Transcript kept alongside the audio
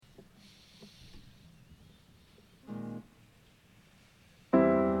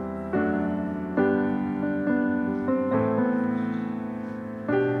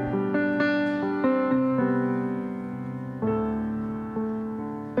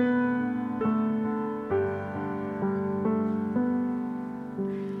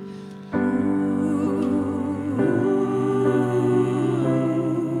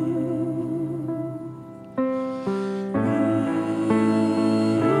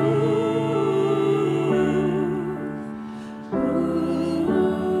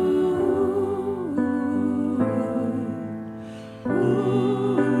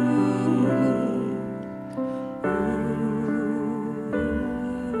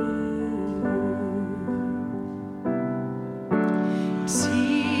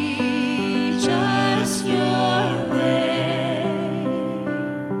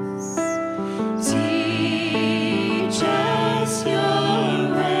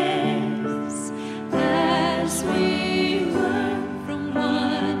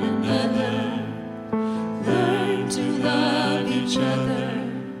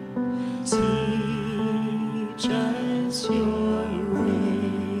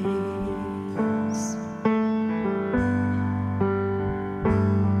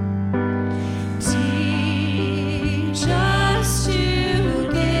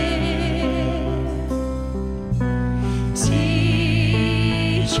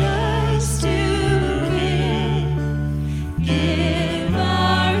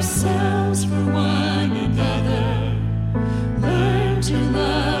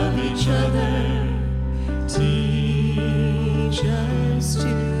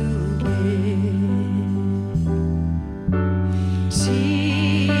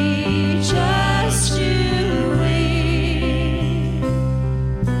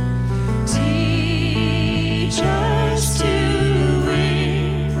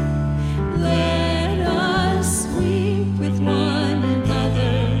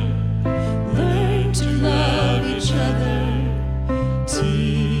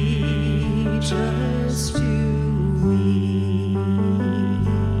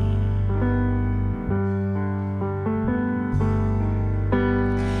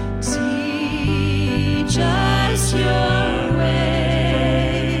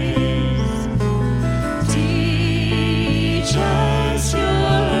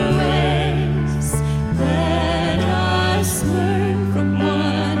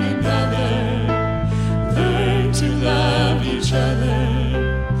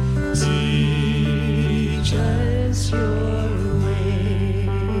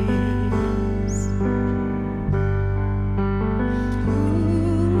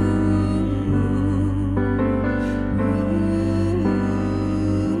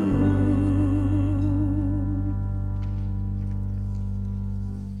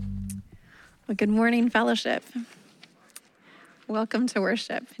Well, good morning, fellowship. Welcome to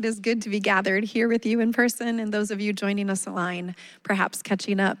worship. It is good to be gathered here with you in person, and those of you joining us online, perhaps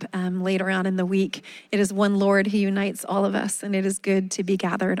catching up later on in the week. It is one Lord who unites all of us, and it is good to be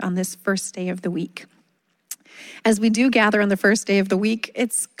gathered on this first day of the week. As we do gather on the first day of the week,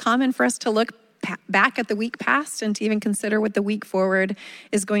 it's common for us to look back at the week past and to even consider what the week forward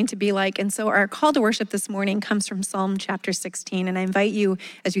is going to be like. And so our call to worship this morning comes from Psalm chapter 16. And I invite you,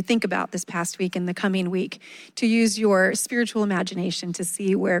 as you think about this past week and the coming week, to use your spiritual imagination to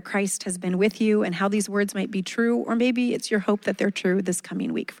see where Christ has been with you and how these words might be true, or maybe it's your hope that they're true this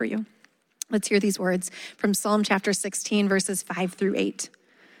coming week for you. Let's hear these words from Psalm chapter 16, verses 5 through 8.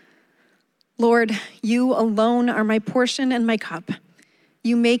 Lord, you alone are my portion and my cup.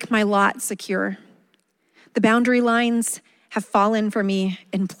 You make my lot secure. The boundary lines have fallen for me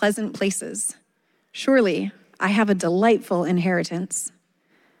in pleasant places. Surely I have a delightful inheritance.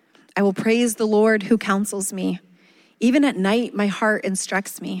 I will praise the Lord who counsels me. Even at night, my heart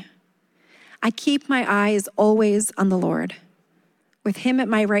instructs me. I keep my eyes always on the Lord. With him at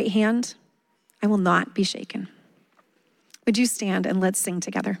my right hand, I will not be shaken. Would you stand and let's sing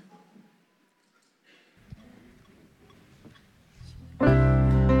together?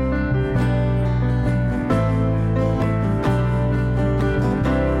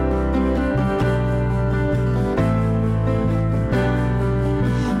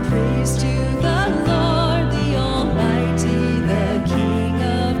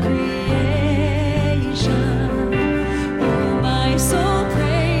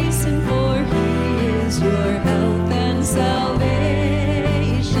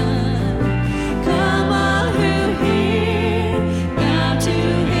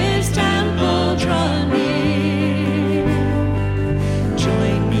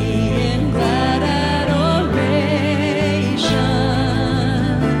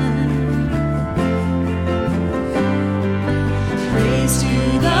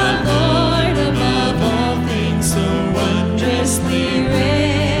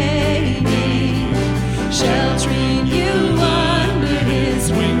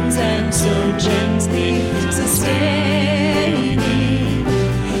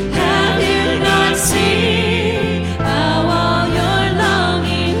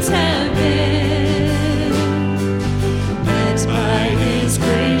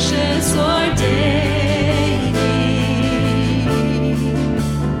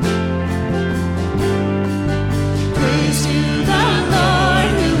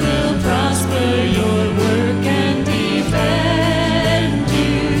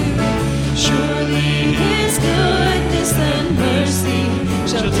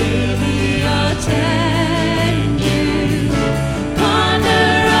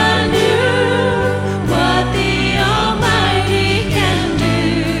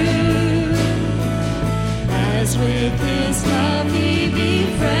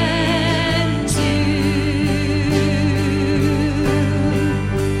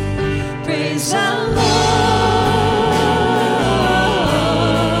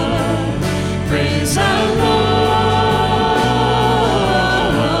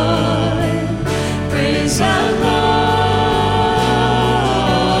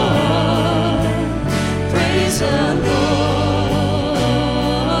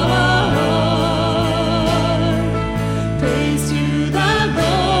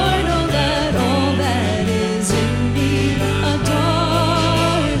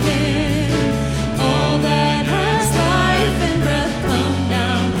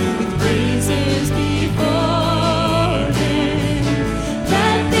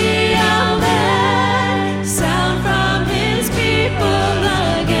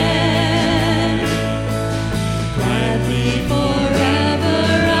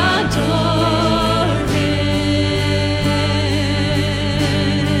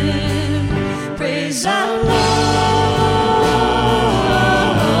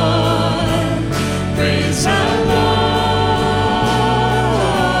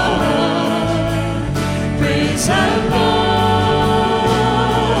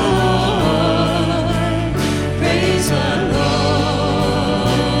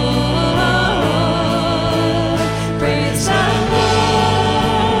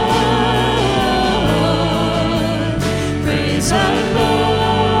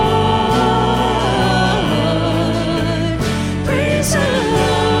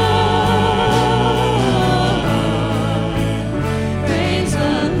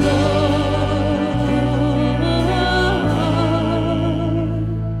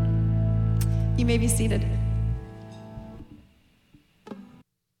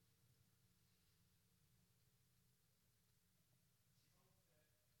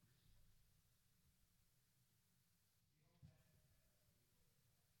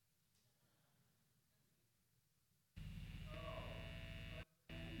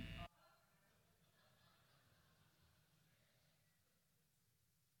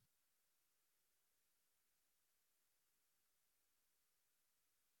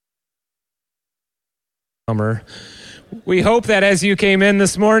 summer. We hope that as you came in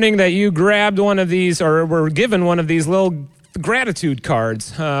this morning that you grabbed one of these or were given one of these little gratitude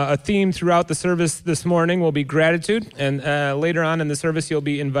cards. A theme throughout the service this morning will be gratitude, and later on in the service you'll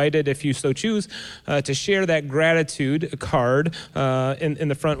be invited, if you so choose, to share that gratitude card in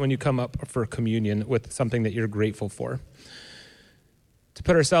the front when you come up for communion with something that you're grateful for. To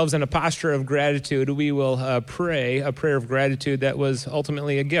put ourselves in a posture of gratitude, we will pray a prayer of gratitude that was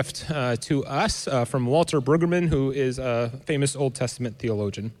ultimately a gift to us from Walter Brueggemann, who is a famous Old Testament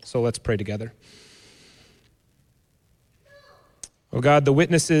theologian. So let's pray together. Oh God, the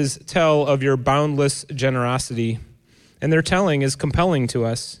witnesses tell of your boundless generosity, and their telling is compelling to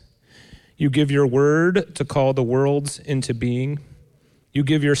us. You give your word to call the worlds into being. You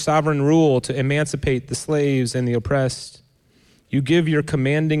give your sovereign rule to emancipate the slaves and the oppressed. You give your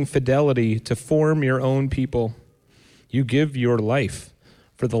commanding fidelity to form your own people. You give your life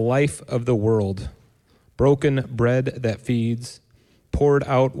for the life of the world, broken bread that feeds, poured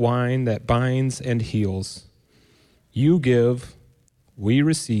out wine that binds and heals. You give, we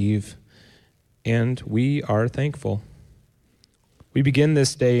receive, and we are thankful. We begin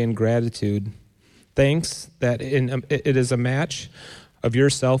this day in gratitude. Thanks that it is a match of your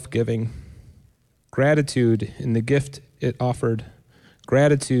self-giving. Gratitude in the gift it offered.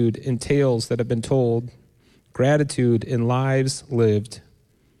 Gratitude in tales that have been told. Gratitude in lives lived.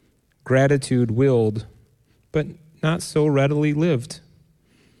 Gratitude willed, but not so readily lived.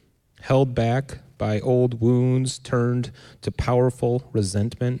 Held back by old wounds turned to powerful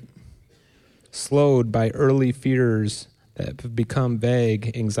resentment, slowed by early fears that have become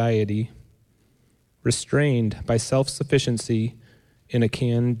vague anxiety, restrained by self-sufficiency in a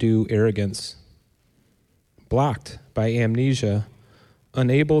can-do arrogance, blocked by amnesia,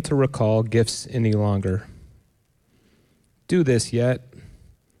 unable to recall gifts any longer. Do this yet.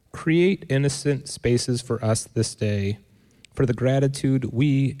 Create innocent spaces for us this day, for the gratitude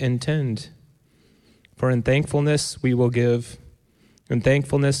we intend. For in thankfulness we will give, in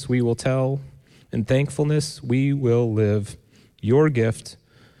thankfulness we will tell, in thankfulness we will live your gift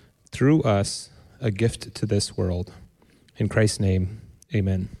through us, a gift to this world. In Christ's name,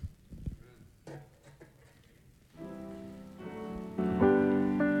 amen.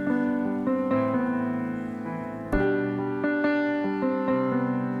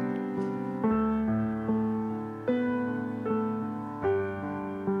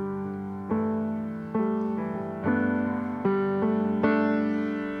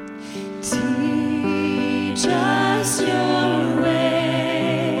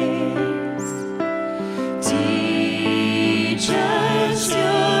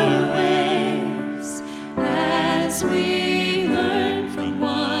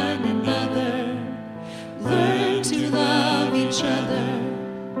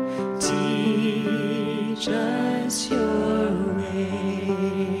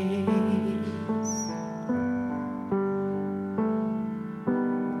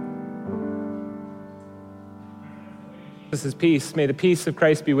 This is peace. May the peace of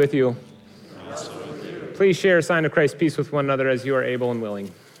Christ be with you. Please share a sign of Christ's peace with one another as you are able and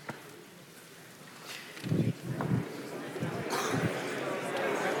willing.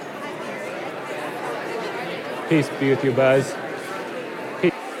 Peace be with you, Buzz.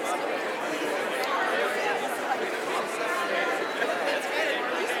 Peace.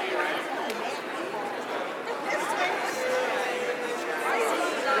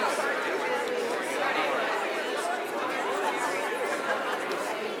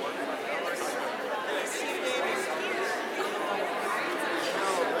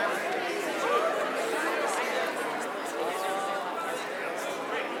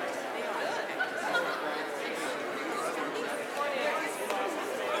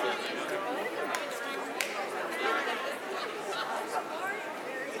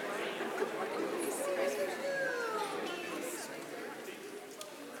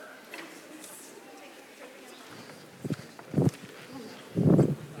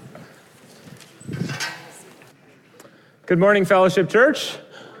 Good morning, Fellowship Church.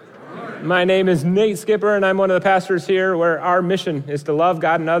 My name is Nate Skipper, and I'm one of the pastors here, where our mission is to love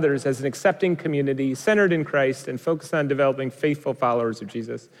God and others as an accepting community centered in Christ and focused on developing faithful followers of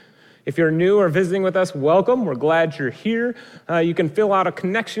Jesus. If you're new or visiting with us, welcome. We're glad you're here. You can fill out a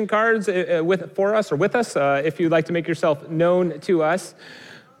connection cards with us if you'd like to make yourself known to us.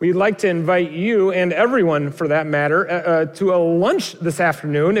 we'd like to invite you and everyone, for that matter, to a lunch this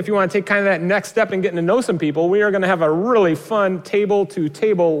afternoon. If you want to take kind of that next step in getting to know some people, we are going to have a really fun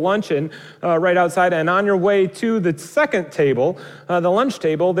table-to-table luncheon right outside. And on your way to the second table, the lunch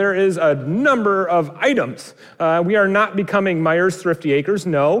table, there is a number of items. We are not becoming Myers Thrifty Acres,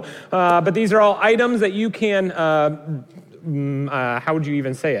 no, but these are all items that you can how would you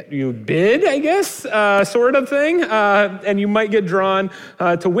even say it? You bid, I guess, sort of thing, and you might get drawn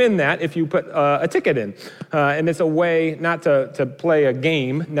to win that if you put a ticket in. And it's a way not to play a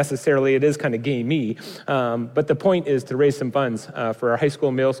game necessarily. It is kind of gamey, but the point is to raise some funds for our high school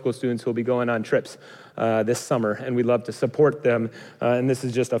and middle school students who will be going on trips this summer, and we'd love to support them, and this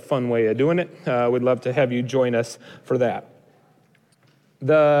is just a fun way of doing it. We'd love to have you join us for that.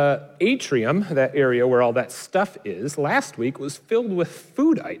 The atrium, that area where all that stuff is, last week was filled with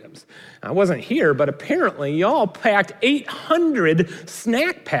food items. I wasn't here, but apparently y'all packed 800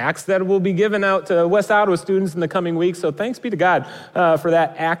 snack packs that will be given out to West Ottawa students in the coming weeks. So thanks be to God for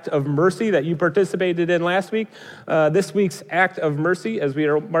that act of mercy that you participated in last week. This week's act of mercy, as we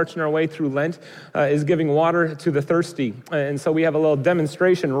are marching our way through Lent, is giving water to the thirsty. And so we have a little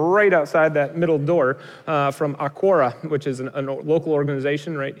demonstration right outside that middle door from Aquara, which is a local organization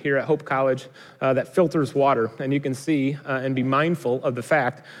right here at Hope College that filters water. And you can see and be mindful of the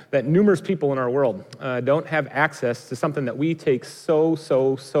fact that numerous people in our world don't have access to something that we take so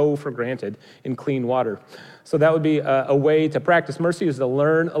for granted in clean water. So that would be a way to practice mercy, is to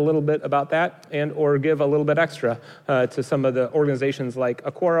learn a little bit about that and or give a little bit extra to some of the organizations like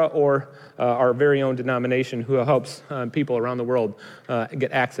Aquara or our very own denomination who helps people around the world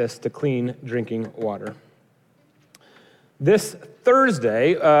get access to clean drinking water. This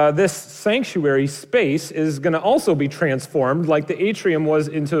Thursday, this sanctuary space is going to also be transformed like the atrium was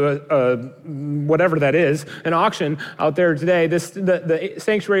into a whatever that is, an auction out there today. The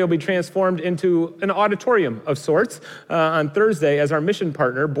sanctuary will be transformed into an auditorium of sorts. On Thursday, as our mission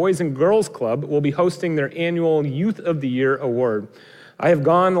partner, Boys and Girls Club, will be hosting their annual Youth of the Year award. I have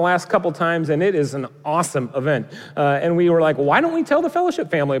gone the last couple times, and it is an awesome event. And we were like, why don't we tell the fellowship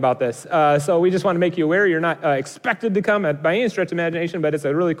family about this? So we just want to make you aware. You're not expected to come by any stretch of imagination, but it's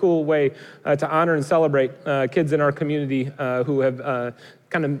a really cool way to honor and celebrate kids in our community who have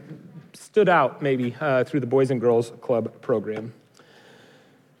kind of stood out maybe through the Boys and Girls Club program.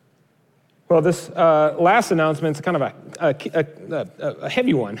 Well, this last announcement is kind of a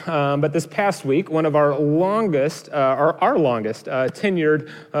heavy one, but this past week, one of our longest tenured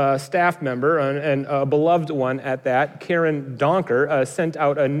staff member and a beloved one at that, Karen Donker, sent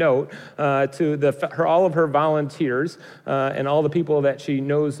out a note to all of her volunteers and all the people that she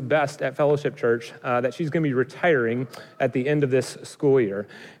knows best at Fellowship Church that she's going to be retiring at the end of this school year.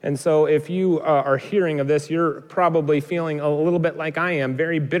 And so if you are hearing of this, you're probably feeling a little bit like I am,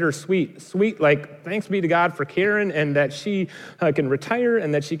 very bittersweet. Like, thanks be to God for Karen and that she can retire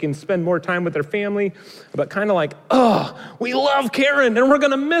and that she can spend more time with her family, but kind of like, we love Karen and we're going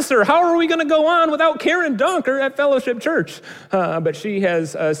to miss her. How are we going to go on without Karen Donker at Fellowship Church? But she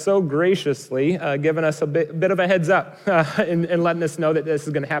has so graciously given us a bit of a heads up and letting us know that this is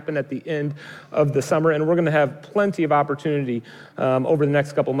going to happen at the end of the summer, and we're going to have plenty of opportunity over the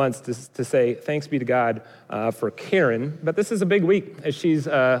next couple months to say thanks be to God for Karen. But this is a big week as she's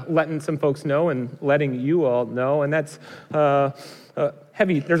letting some folks know and letting you all know, and that's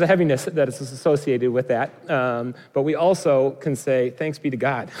heavy. There's a heaviness that is associated with that, but we also can say thanks be to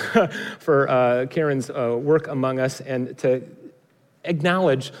God for Karen's work among us, and to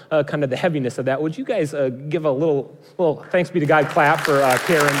acknowledge kind of the heaviness of that. Would you guys give a little thanks be to God clap for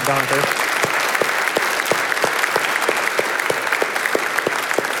Karen Donker?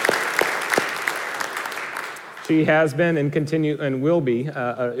 She has been and continue and will be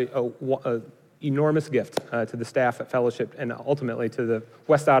a enormous gift to the staff at Fellowship and ultimately to the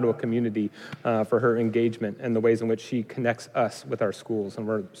West Ottawa community for her engagement and the ways in which she connects us with our schools, and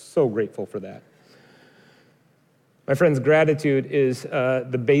we're so grateful for that. My friends, gratitude is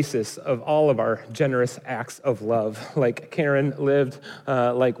the basis of all of our generous acts of love. Like Karen lived,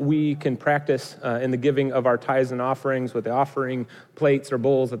 like we can practice in the giving of our tithes and offerings with the offering plates or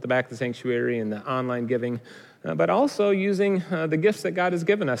bowls at the back of the sanctuary and the online giving, but also using the gifts that God has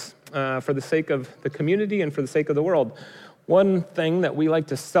given us for the sake of the community and for the sake of the world. One thing that we like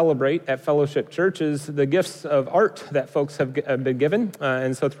to celebrate at Fellowship Church is the gifts of art that folks have been given.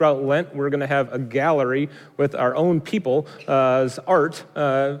 And so throughout Lent, we're going to have a gallery with our own people's art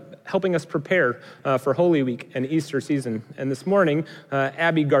helping us prepare for Holy Week and Easter season. And this morning,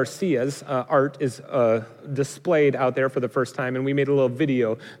 Abby Garcia's art is displayed out there for the first time, and we made a little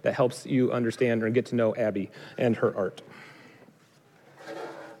video that helps you understand or get to know Abby and her art.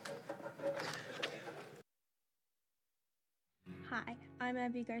 I'm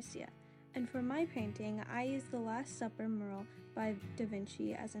Abby Garcia, and for my painting, I used the Last Supper mural by Da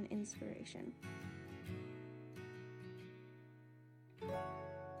Vinci as an inspiration.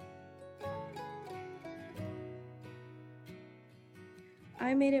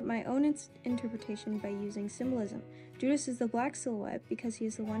 I made it my own interpretation by using symbolism. Judas is the black silhouette because he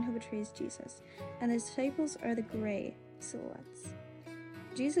is the one who betrays Jesus, and the disciples are the gray silhouettes.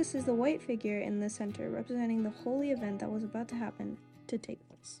 Jesus is the white figure in the center, representing the holy event that was about to happen to take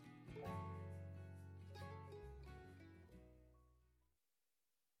place.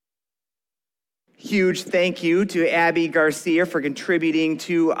 Huge thank you to Abby Garcia for contributing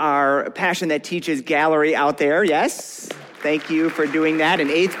to our Passion That Teaches gallery out there. Yes, thank you for doing that. An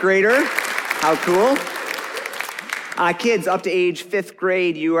 8th grader. How cool. Kids up to age 5th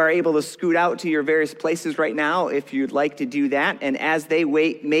grade, you are able to scoot out to your various places right now if you'd like to do that. And as they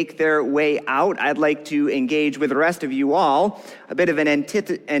make their way out, I'd like to engage with the rest of you all a bit of an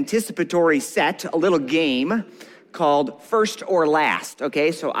anticipatory set, a little game called First or Last,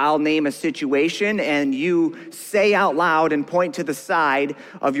 okay? So I'll name a situation and you say out loud and point to the side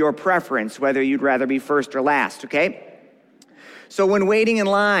of your preference, whether you'd rather be first or last, okay? So when waiting in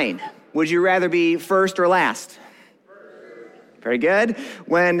line, would you rather be first or last? Very good.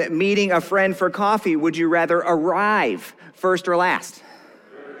 When meeting a friend for coffee, would you rather arrive first or last?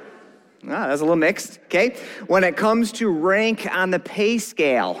 That's a little mixed, okay? When it comes to rank on the pay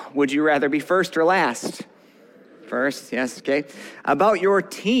scale, would you rather be first or last? First, yes, okay. About your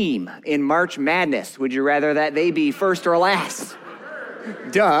team in March Madness, would you rather that they be first or last?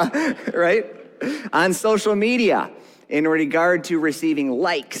 Duh, right? On social media, in regard to receiving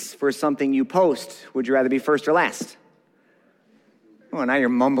likes for something you post, would you rather be first or last? Oh, now you're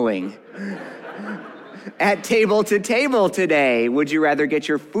mumbling. At table to table today, would you rather get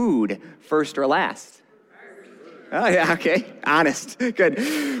your food first or last? Oh, yeah, okay. Honest.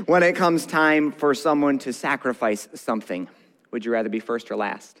 Good. When it comes time for someone to sacrifice something, would you rather be first or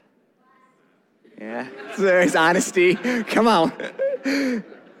last? Yeah, there's honesty. Come on.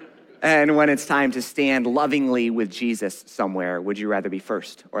 And when it's time to stand lovingly with Jesus somewhere, would you rather be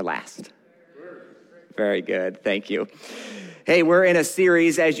first or last? Very good. Thank you. Hey, we're in a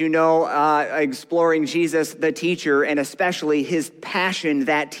series, as you know, exploring Jesus, the teacher, and especially his passion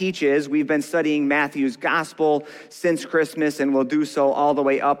that teaches. We've been studying Matthew's gospel since Christmas, and we'll do so all the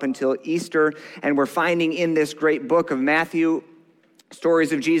way up until Easter. And we're finding in this great book of Matthew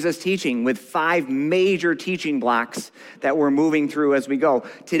stories of Jesus teaching with 5 major teaching blocks that we're moving through as we go.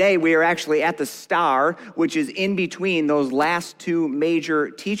 Today, we are actually at the star, which is in between those last 2 major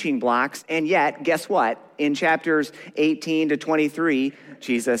teaching blocks. And yet, guess what? In chapters 18 to 23,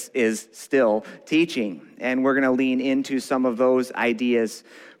 Jesus is still teaching. And we're going to lean into some of those ideas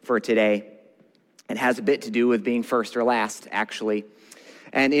for today. It has a bit to do with being first or last, actually.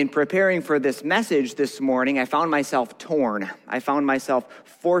 And in preparing for this message this morning, I found myself torn. I found myself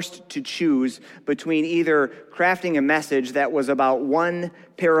forced to choose between either crafting a message that was about one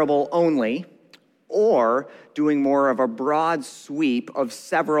parable only, or doing more of a broad sweep of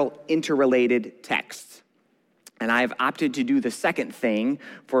several interrelated texts. And I've opted to do the second thing,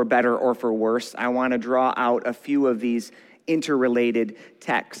 for better or for worse. I want to draw out a few of these interrelated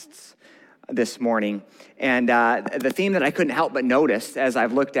texts this morning. And the theme that I couldn't help but notice as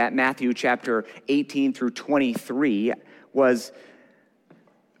I've looked at Matthew chapter 18 through 23 was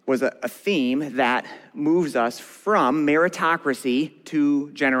a theme that moves us from meritocracy to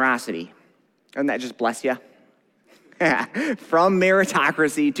generosity. Doesn't that just bless you? From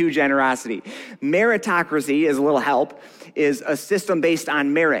meritocracy to generosity. Meritocracy, is a little help, is a system based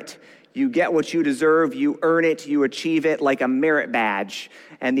on merit. You get what you deserve, you earn it, you achieve it like a merit badge.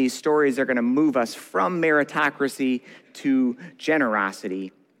 And these stories are going to move us from meritocracy to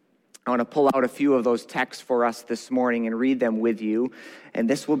generosity. I want to pull out a few of those texts for us this morning and read them with you. And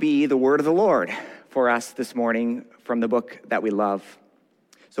this will be the word of the Lord for us this morning from the book that we love.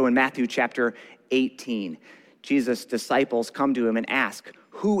 So in Matthew chapter 18, Jesus' disciples come to him and ask,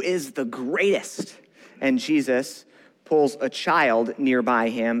 "Who is the greatest?" And Jesus pulls a child nearby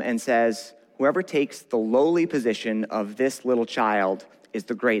him and says, "Whoever takes the lowly position of this little child is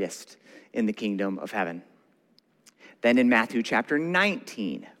the greatest in the kingdom of heaven." Then in Matthew chapter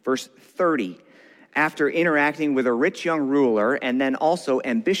 19, verse 30, after interacting with a rich young ruler and then also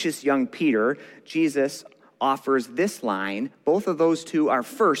ambitious young Peter, Jesus offers this line. Both of those two are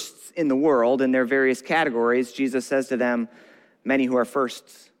firsts in the world in their various categories. Jesus says to them, "Many who are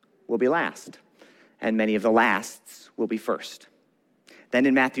firsts will be last, and many of the lasts will be first." Then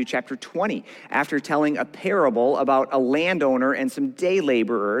in Matthew chapter 20, after telling a parable about a landowner and some day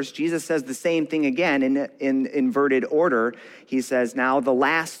laborers, Jesus says the same thing again in inverted order. He says, now the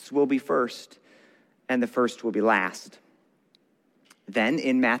last will be first, and the first will be last. Then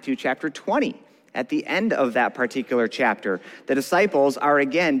in Matthew chapter 20, at the end of that particular chapter, the disciples are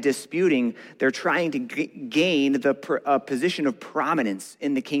again disputing. They're trying to gain a position of prominence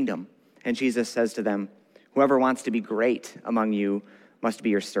in the kingdom. And Jesus says to them, whoever wants to be great among you must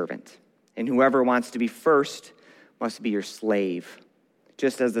be your servant, and whoever wants to be first must be your slave,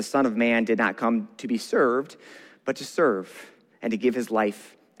 just as the Son of Man did not come to be served, but to serve and to give his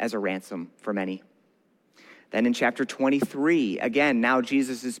life as a ransom for many. Then in chapter 23, again, now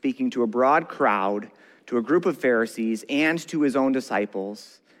Jesus is speaking to a broad crowd, to a group of Pharisees, and to his own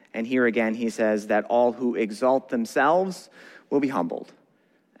disciples. And here again, he says that all who exalt themselves will be humbled,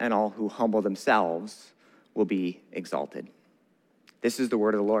 and all who humble themselves will be exalted. This is the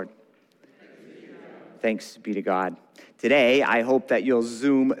word of the Lord. Thanks be to God. Today, I hope that you'll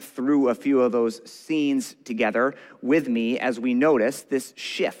zoom through a few of those scenes together with me as we notice this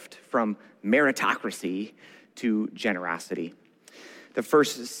shift from meritocracy to generosity. The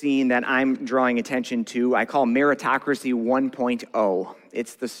first scene that I'm drawing attention to, I call Meritocracy 1.0.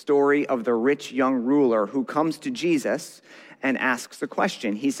 It's the story of the rich young ruler who comes to Jesus and asks a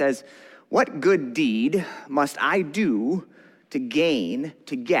question. He says, what good deed must I do to gain,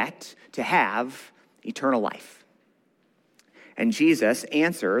 to get, to have eternal life? And Jesus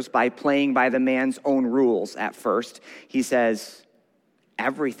answers by playing by the man's own rules at first. He says,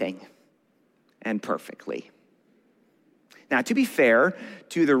 everything and perfectly. Now, to be fair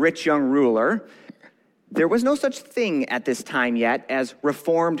to the rich young ruler, there was no such thing at this time yet as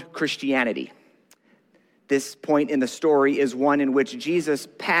Reformed Christianity. This point in the story is one in which Jesus'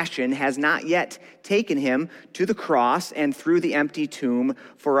 passion has not yet taken him to the cross and through the empty tomb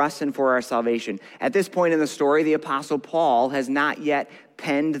for us and for our salvation. At this point in the story, the Apostle Paul has not yet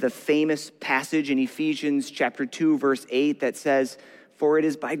penned the famous passage in Ephesians chapter 2, verse 8 that says, for it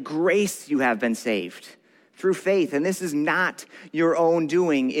is by grace you have been saved, through faith. And this is not your own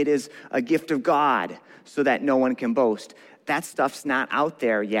doing. It is a gift of God, so that no one can boast. That stuff's not out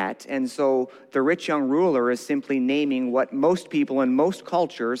there yet. And so the rich young ruler is simply naming what most people in most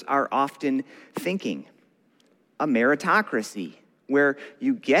cultures are often thinking. A meritocracy, where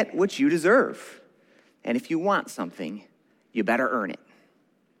you get what you deserve. And if you want something, you better earn it.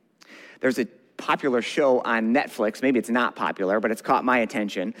 There's a popular show on Netflix. Maybe it's not popular, but it's caught my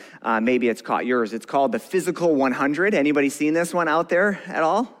attention. Maybe it's caught yours. It's called The Physical 100. Anybody seen this one out there at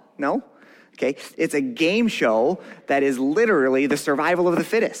all? No? Okay, it's a game show that is literally the survival of the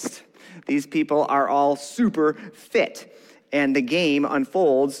fittest. These people are all super fit, and the game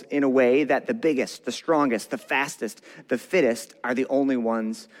unfolds in a way that the biggest, the strongest, the fastest, the fittest are the only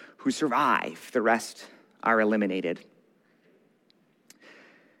ones who survive. The rest are eliminated.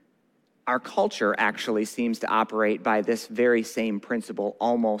 Our culture actually seems to operate by this very same principle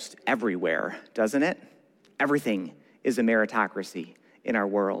almost everywhere, doesn't it? Everything is a meritocracy in our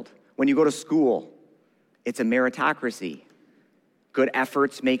world. When you go to school, it's a meritocracy. Good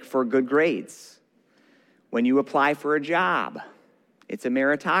efforts make for good grades. When you apply for a job, it's a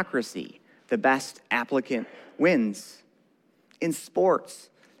meritocracy. The best applicant wins. In sports,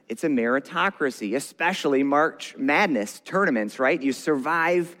 it's a meritocracy, especially March Madness tournaments, right? You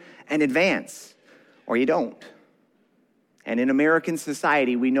survive and advance, or you don't. And in American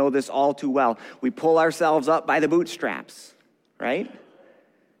society, we know this all too well. We pull ourselves up by the bootstraps, right?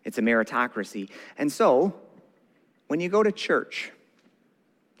 It's a meritocracy. And so, when you go to church,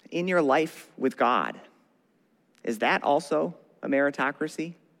 in your life with God, is that also a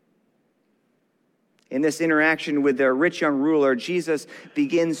meritocracy? In this interaction with the rich young ruler, Jesus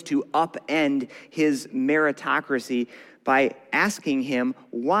begins to upend his meritocracy by asking him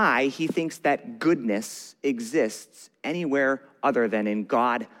why he thinks that goodness exists anywhere other than in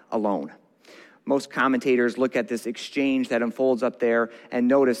God alone. Most commentators look at this exchange that unfolds up there and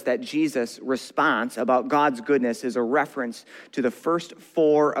notice that Jesus' response about God's goodness is a reference to the first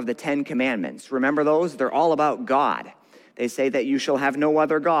 4 of the 10 commandments. Remember those? They're all about God. They say that you shall have no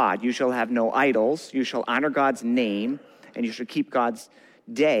other God, you shall have no idols, you shall honor God's name, and you shall keep God's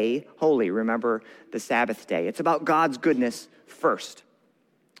day holy. Remember the Sabbath day. It's about God's goodness first.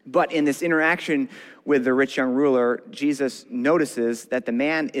 But in this interaction with the rich young ruler, Jesus notices that the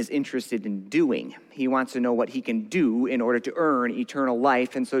man is interested in doing. He wants to know what he can do in order to earn eternal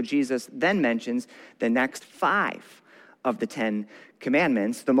life. And so Jesus then mentions the next 5 of the 10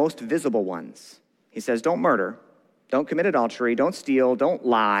 commandments, the most visible ones. He says, don't murder, don't commit adultery, don't steal, don't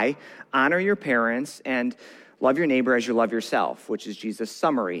lie, honor your parents, and Love your neighbor as you love yourself, which is Jesus'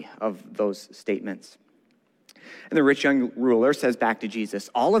 summary of those statements. And the rich young ruler says back to Jesus,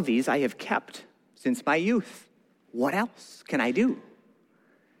 all of these I have kept since my youth. What else can I do?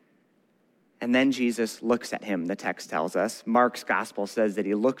 And then Jesus looks at him, the text tells us. Mark's gospel says that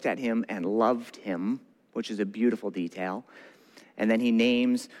he looked at him and loved him, which is a beautiful detail. And then he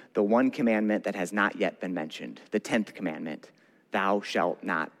names the one commandment that has not yet been mentioned, the 10th commandment, thou shalt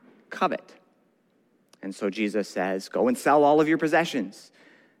not covet. And so Jesus says, go and sell all of your possessions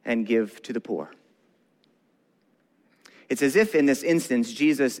and give to the poor. It's as if in this instance,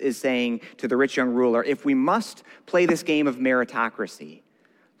 Jesus is saying to the rich young ruler, if we must play this game of meritocracy,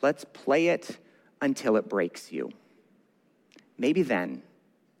 let's play it until it breaks you. Maybe then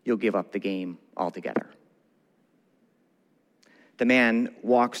you'll give up the game altogether. The man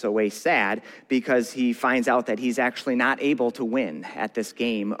walks away sad because he finds out that he's actually not able to win at this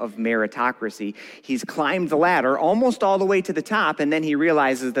game of meritocracy. He's climbed the ladder almost all the way to the top, and then he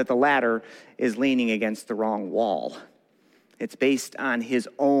realizes that the ladder is leaning against the wrong wall. It's based on his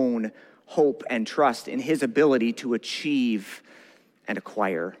own hope and trust in his ability to achieve and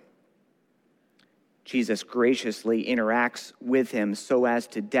acquire. Jesus graciously interacts with him so as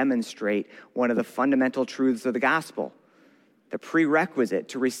to demonstrate one of the fundamental truths of the gospel. The prerequisite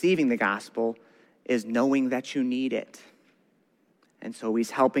to receiving the gospel is knowing that you need it. And so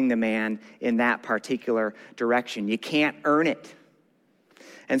he's helping the man in that particular direction. You can't earn it.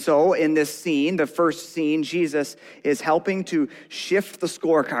 And so in this scene, the first scene, Jesus is helping to shift the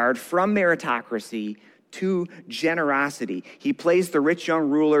scorecard from meritocracy to generosity. He plays the rich young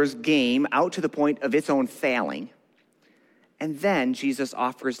ruler's game out to the point of its own failing. And then Jesus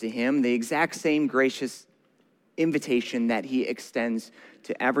offers to him the exact same gracious invitation that he extends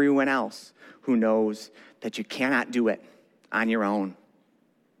to everyone else who knows that you cannot do it on your own.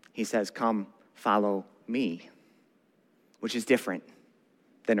 He says, come, follow me, which is different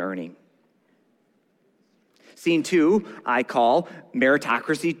than earning. Scene 2, I call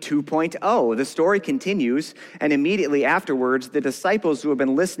Meritocracy 2.0. The story continues, and immediately afterwards, the disciples who have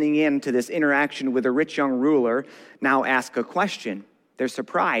been listening in to this interaction with the rich young ruler now ask a question. They're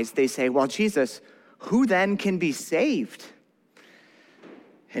surprised. They say, well, Jesus, who then can be saved?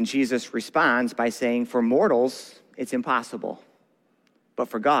 And Jesus responds by saying, for mortals, it's impossible. But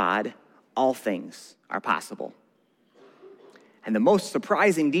for God, all things are possible. And the most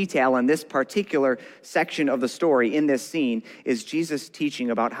surprising detail in this particular section of the story, in this scene, is Jesus teaching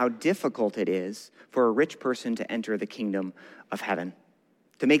about how difficult it is for a rich person to enter the kingdom of heaven.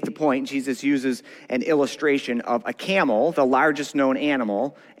 To make the point, Jesus uses an illustration of a camel, the largest known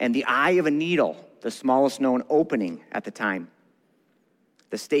animal, and the eye of a needle, the smallest known opening at the time.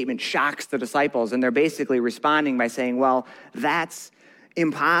 The statement shocks the disciples, and they're basically responding by saying, well, that's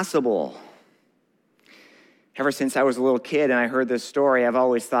impossible. Ever since I was a little kid and I heard this story, I've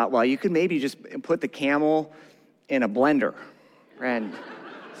always thought, well, you could maybe just put the camel in a blender. And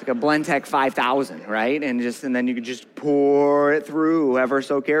it's like a Blendtec 5000, right? And then you could just pour it through ever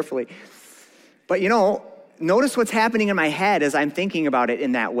so carefully. But notice what's happening in my head as I'm thinking about it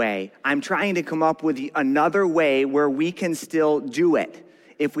in that way. I'm trying to come up with another way where we can still do it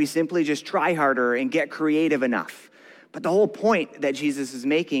if we simply just try harder and get creative enough. But the whole point that Jesus is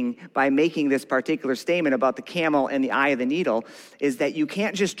making by making this particular statement about the camel and the eye of the needle is that you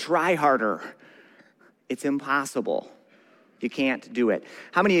can't just try harder. It's impossible. You can't do it.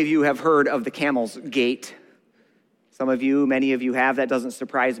 How many of you have heard of the camel's gait? Some of you, many of you have. That doesn't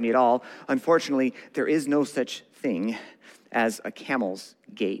surprise me at all. Unfortunately, there is no such thing as a camel's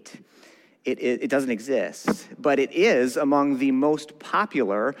gait. It doesn't exist, but it is among the most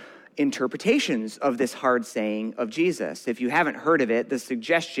popular interpretations of this hard saying of Jesus. If you haven't heard of it, the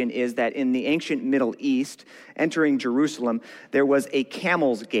suggestion is that in the ancient Middle East, entering Jerusalem, there was a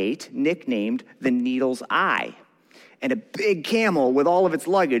camel's gate nicknamed the Needle's Eye. And a big camel with all of its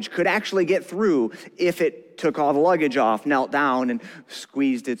luggage could actually get through if it took all the luggage off, knelt down, and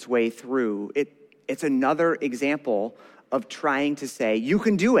squeezed its way through. It's another example of trying to say, you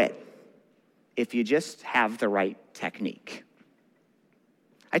can do it if you just have the right technique.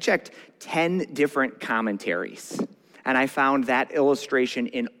 I checked 10 different commentaries, and I found that illustration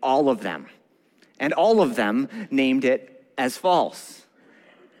in all of them. And all of them named it as false.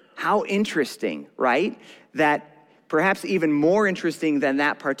 How interesting, right? That perhaps even more interesting than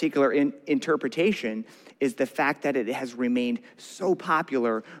that particular interpretation is the fact that it has remained so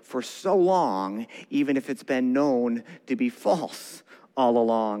popular for so long, even if it's been known to be false all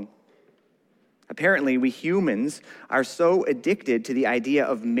along. Apparently, we humans are so addicted to the idea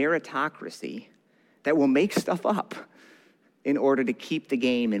of meritocracy that we'll make stuff up in order to keep the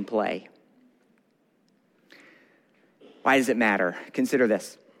game in play. Why does it matter? Consider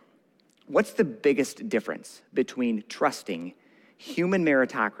this. What's the biggest difference between trusting human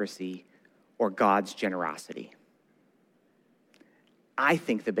meritocracy or God's generosity? I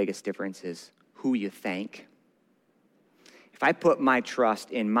think the biggest difference is who you thank. If I put my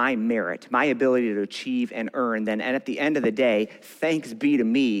trust in my merit, my ability to achieve and earn, then and at the end of the day, thanks be to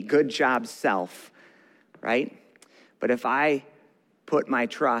me, good job, self, right? But if I put my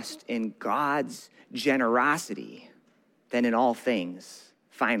trust in God's generosity, then in all things,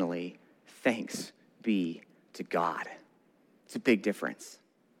 finally, thanks be to God. It's a big difference.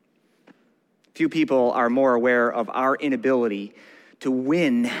 Few people are more aware of our inability to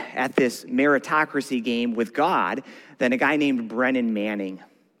win at this meritocracy game with God than a guy named Brennan Manning,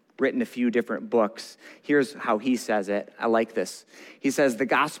 written a few different books. Here's how he says it. I like this. He says, the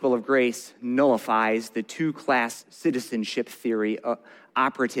gospel of grace nullifies the two-class citizenship theory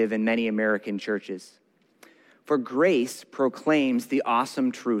operative in many American churches. For grace proclaims the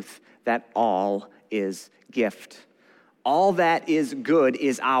awesome truth that all is gift. All that is good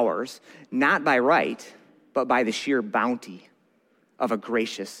is ours, not by right, but by the sheer bounty of a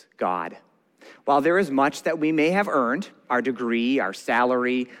gracious God. While there is much that we may have earned, our degree, our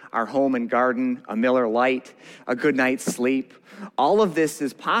salary, our home and garden, a Miller Lite, a good night's sleep, all of this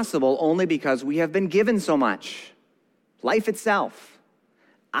is possible only because we have been given so much. Life itself,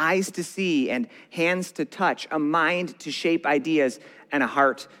 eyes to see and hands to touch, a mind to shape ideas, and a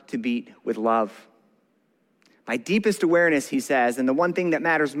heart to beat with love. My deepest awareness, he says, and the one thing that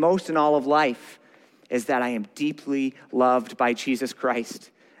matters most in all of life, is that I am deeply loved by Jesus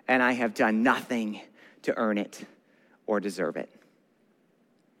Christ, and I have done nothing to earn it or deserve it.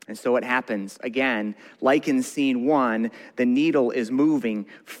 And so it happens, again, like in scene 1, the needle is moving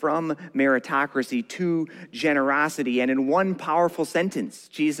from meritocracy to generosity. And in one powerful sentence,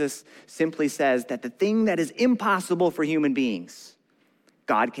 Jesus simply says that the thing that is impossible for human beings,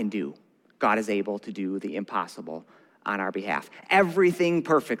 God can do. God is able to do the impossible on our behalf. Everything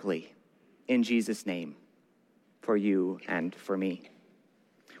perfectly in Jesus' name for you and for me.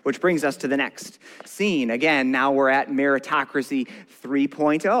 Which brings us to the next scene. Again, now we're at Meritocracy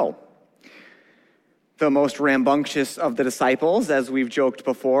 3.0. The most rambunctious of the disciples, as we've joked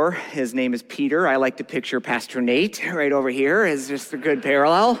before, his name is Peter. I like to picture Pastor Nate right over here as just a good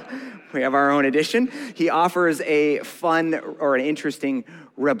parallel. We have our own edition. He offers a fun or an interesting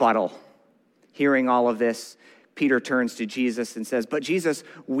rebuttal. Hearing all of this, Peter turns to Jesus and says, "But Jesus,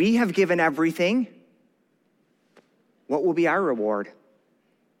 we have given everything. What will be our reward?"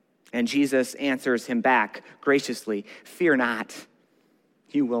 And Jesus answers him back graciously, "Fear not,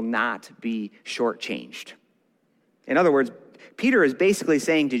 you will not be shortchanged." In other words, Peter is basically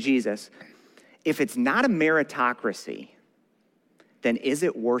saying to Jesus, if it's not a meritocracy, then is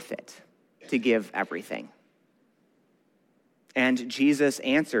it worth it to give everything? And Jesus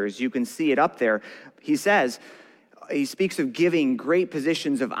answers, you can see it up there. He says, he speaks of giving great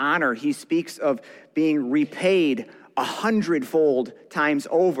positions of honor. He speaks of being repaid 100-fold times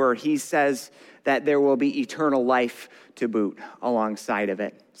over. He says that there will be eternal life to boot alongside of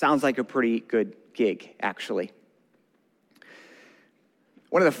it. Sounds like a pretty good gig, actually.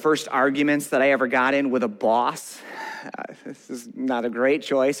 One of the first arguments that I ever got in with a boss, this is not a great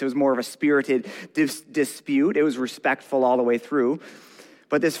choice. It was more of a spirited dispute. It was respectful all the way through.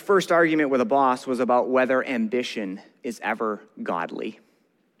 But this first argument with a boss was about whether ambition is ever godly.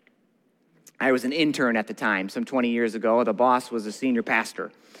 I was an intern at the time, some 20 years ago. The boss was a senior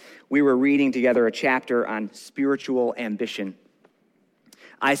pastor. We were reading together a chapter on spiritual ambition.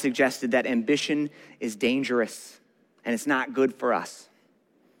 I suggested that ambition is dangerous and it's not good for us.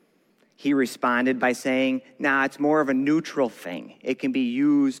 He responded by saying, nah, it's more of a neutral thing. It can be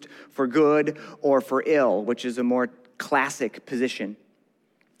used for good or for ill, which is a more classic position.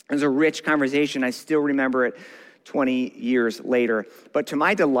 It was a rich conversation. I still remember it 20 years later. But to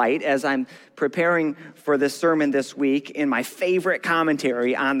my delight, as I'm preparing for this sermon this week, in my favorite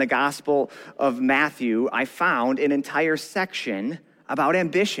commentary on the Gospel of Matthew, I found an entire section about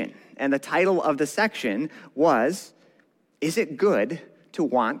ambition. And the title of the section was, "Is it good to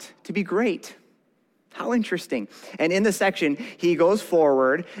want to be great?" How interesting. And in the section, he goes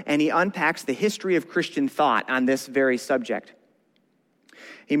forward and he unpacks the history of Christian thought on this very subject.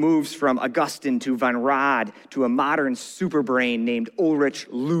 He moves from Augustine to Van Rad to a modern superbrain named Ulrich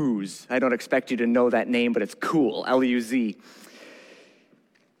Luz. I don't expect you to know that name, but it's cool, L-U-Z.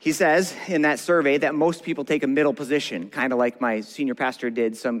 He says in that survey that most people take a middle position, kind of like my senior pastor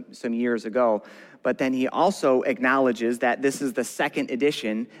did some years ago. But then he also acknowledges that this is the second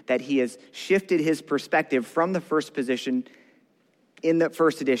edition, that he has shifted his perspective from the first position in the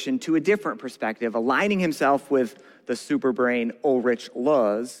first edition to a different perspective, aligning himself with the superbrain Ulrich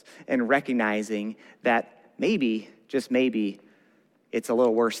Luz and recognizing that maybe, just maybe, it's a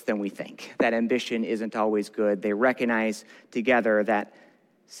little worse than we think, that ambition isn't always good. They recognize together that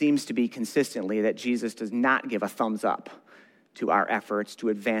seems to be consistently that Jesus does not give a thumbs up to our efforts to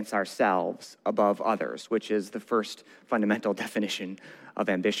advance ourselves above others, which is the first fundamental definition of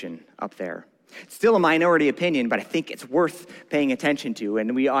ambition up there. It's still a minority opinion, but I think it's worth paying attention to,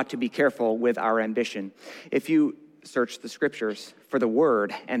 and we ought to be careful with our ambition. If you search the scriptures for the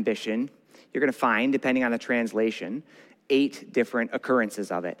word ambition, you're going to find, depending on the translation, 8 different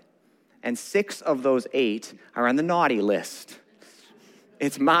occurrences of it. And 6 of those 8 are on the naughty list.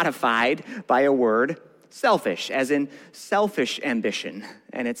 It's modified by a word, selfish, as in selfish ambition,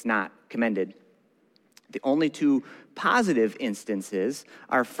 and it's not commended. The only 2 positive instances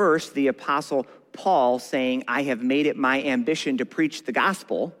are first the Apostle Paul saying, I have made it my ambition to preach the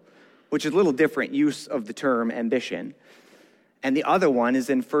gospel, which is a little different use of the term ambition. And the other one is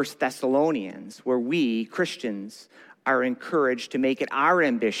in 1 Thessalonians, where we, Christians, are encouraged to make it our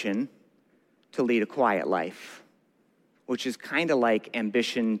ambition to lead a quiet life, which is kind of like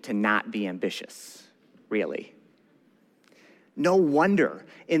ambition to not be ambitious. Really. No wonder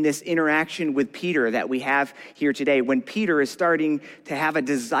in this interaction with Peter that we have here today, when Peter is starting to have a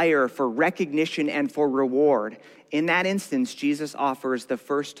desire for recognition and for reward, in that instance, Jesus offers the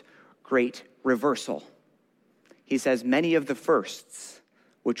first great reversal. He says, many of the firsts,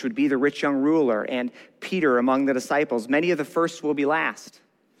 which would be the rich young ruler and Peter among the disciples, many of the firsts will be last,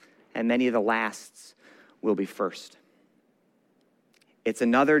 and many of the lasts will be first. It's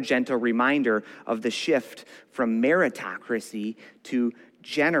another gentle reminder of the shift from meritocracy to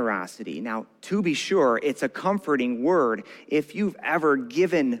generosity. Now, to be sure, it's a comforting word. If you've ever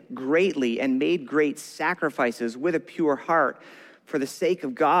given greatly and made great sacrifices with a pure heart for the sake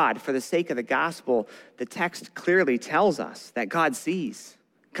of God, for the sake of the gospel, the text clearly tells us that God sees,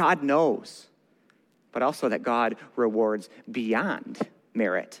 God knows, but also that God rewards beyond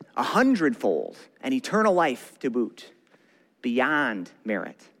merit, 100-fold, and eternal life to boot. Beyond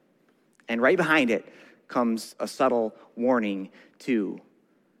merit. And right behind it comes a subtle warning too.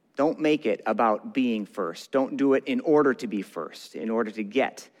 Don't make it about being first. Don't do it in order to be first, in order to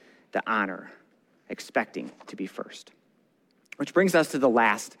get the honor, expecting to be first. Which brings us to the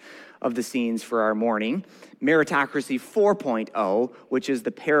last of the scenes for our morning, Meritocracy 4.0, which is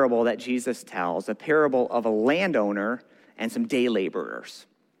the parable that Jesus tells, a parable of a landowner and some day laborers.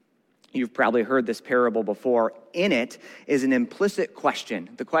 You've probably heard this parable before. In it is an implicit question.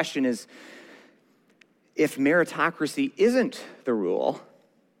 The question is, if meritocracy isn't the rule,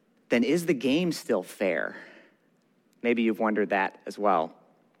 then is the game still fair? Maybe you've wondered that as well.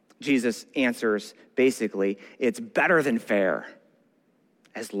 Jesus answers, basically, it's better than fair,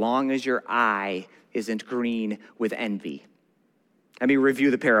 as long as your eye isn't green with envy. Let me review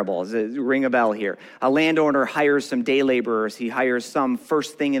the parable. Ring a bell here. A landowner hires some day laborers. He hires some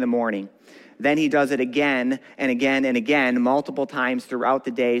first thing in the morning. Then he does it again and again and again, multiple times throughout the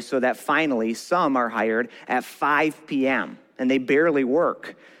day, so that finally some are hired at 5 p.m., and they barely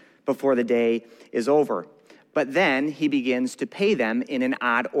work before the day is over. But then he begins to pay them in an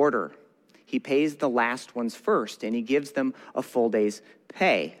odd order. He pays the last ones first, and he gives them a full day's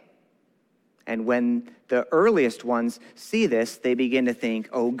pay. And when the earliest ones see this, they begin to think,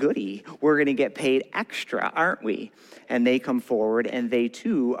 oh, goody, we're going to get paid extra, aren't we? And they come forward, and they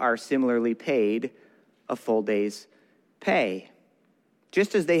too are similarly paid a full day's pay,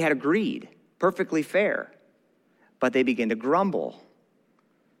 just as they had agreed, perfectly fair. But they begin to grumble.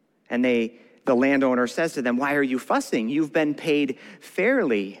 And the landowner says to them, why are you fussing? You've been paid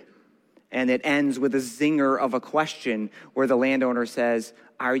fairly. And it ends with a zinger of a question where the landowner says,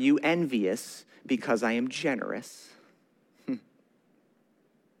 are you envious because I am generous?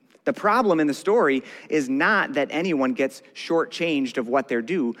 The problem in the story is not that anyone gets shortchanged of what they're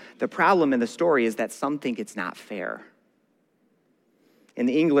due. The problem in the story is that some think it's not fair. In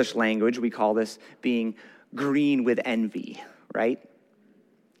the English language, we call this being green with envy, right?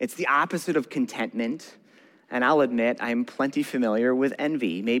 It's the opposite of contentment. And I'll admit, I'm plenty familiar with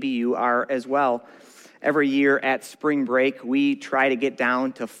envy. Maybe you are as well. Every year at spring break, we try to get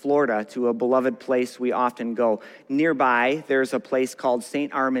down to Florida, to a beloved place we often go. Nearby, there's a place called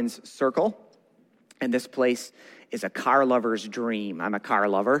St. Armand's Circle, and this place is a car lover's dream. I'm a car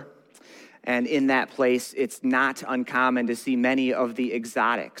lover. And in that place, it's not uncommon to see many of the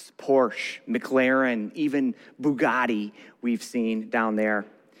exotics, Porsche, McLaren, even Bugatti we've seen down there.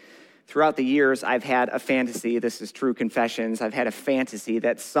 Throughout the years, I've had a fantasy, this is true confessions, I've had a fantasy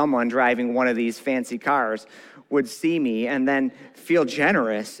that someone driving one of these fancy cars would see me and then feel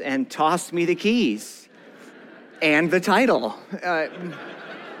generous and toss me the keys and the title.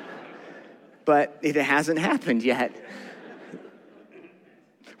 But it hasn't happened yet.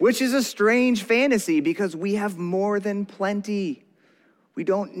 Which is a strange fantasy because we have more than plenty. We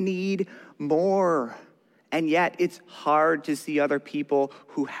don't need more. And yet it's hard to see other people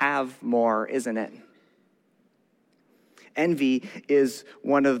who have more, isn't it? Envy is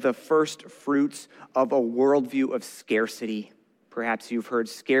one of the first fruits of a worldview of scarcity. Perhaps you've heard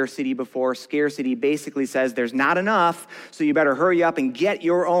scarcity before. Scarcity basically says there's not enough, so you better hurry up and get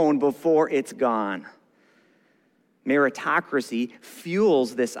your own before it's gone. Meritocracy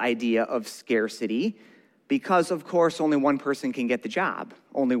fuels this idea of scarcity because, of course, only one person can get the job.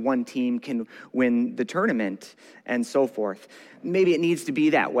 Only one team can win the tournament, and so forth. Maybe it needs to be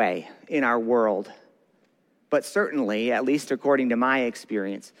that way in our world. But certainly, at least according to my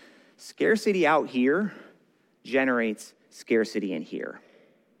experience, scarcity out here generates scarcity in here.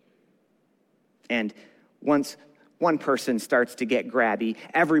 And once one person starts to get grabby,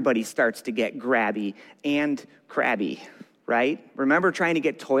 everybody starts to get grabby and crabby, right? Remember trying to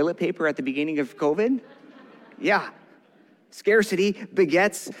get toilet paper at the beginning of COVID? Yeah. Scarcity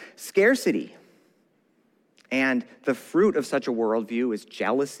begets scarcity. And the fruit of such a worldview is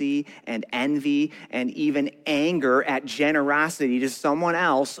jealousy and envy and even anger at generosity to someone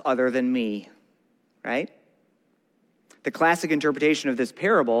else other than me, right? The classic interpretation of this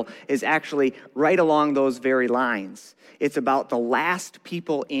parable is actually right along those very lines. It's about the last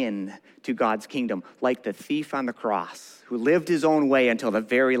people in to God's kingdom, like the thief on the cross who lived his own way until the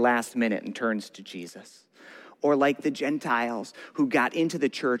very last minute and turns to Jesus. Or like the Gentiles who got into the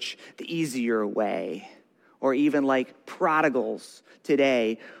church the easier way. Or even like prodigals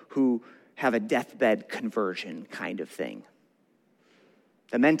today who have a deathbed conversion kind of thing.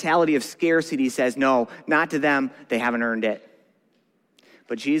 The mentality of scarcity says, no, not to them, they haven't earned it.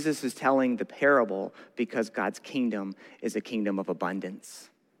 But Jesus is telling the parable because God's kingdom is a kingdom of abundance.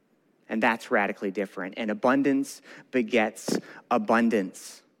 And that's radically different. And abundance begets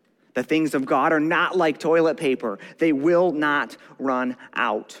abundance. The things of God are not like toilet paper. They will not run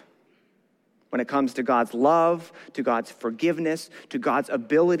out. When it comes to God's love, to God's forgiveness, to God's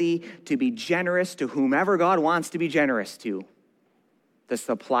ability to be generous to whomever God wants to be generous to, the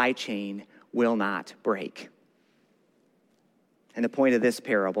supply chain will not break. And the point of this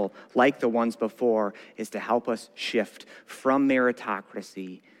parable, like the ones before, is to help us shift from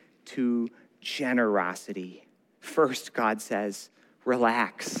meritocracy to generosity. First, God says,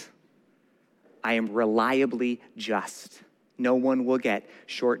 relax. I am reliably just. No one will get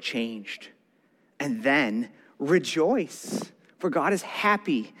shortchanged. And then rejoice, for God is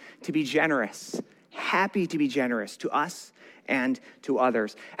happy to be generous to us and to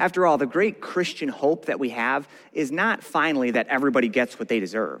others. After all, the great Christian hope that we have is not finally that everybody gets what they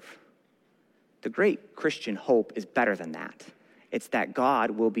deserve. The great Christian hope is better than that. It's that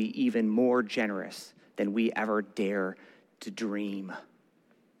God will be even more generous than we ever dare to dream.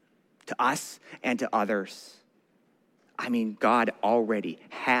 To us and to others. I mean, God already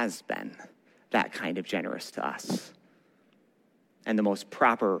has been that kind of generous to us. And the most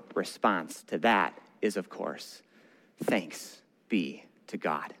proper response to that is, of course, thanks be to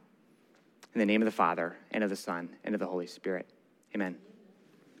God. In the name of the Father, and of the Son, and of the Holy Spirit. Amen.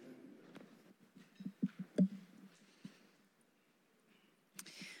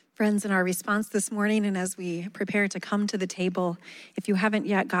 Friends, in our response this morning, and as we prepare to come to the table, if you haven't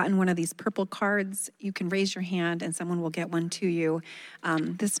yet gotten one of these purple cards, you can raise your hand and someone will get one to you.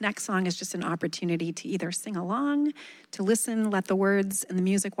 This next song is just an opportunity to either sing along, to listen, let the words and the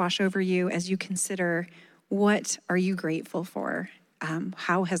music wash over you as you consider what are you grateful for?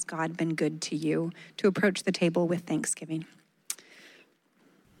 How has God been good to you? To approach the table with thanksgiving.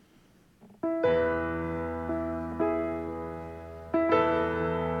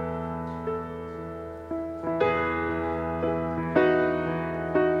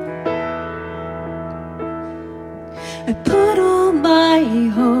 I put all my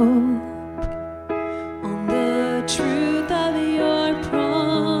hope on the truth of your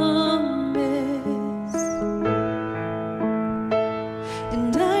promise,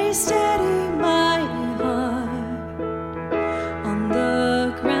 and I steady my heart on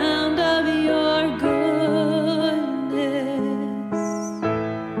the ground of your goodness.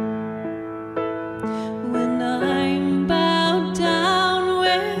 When I'm bowed down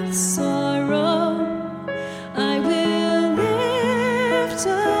with sorrow, I will lift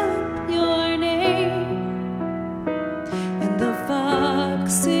up your name, and the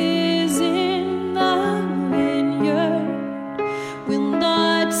foxes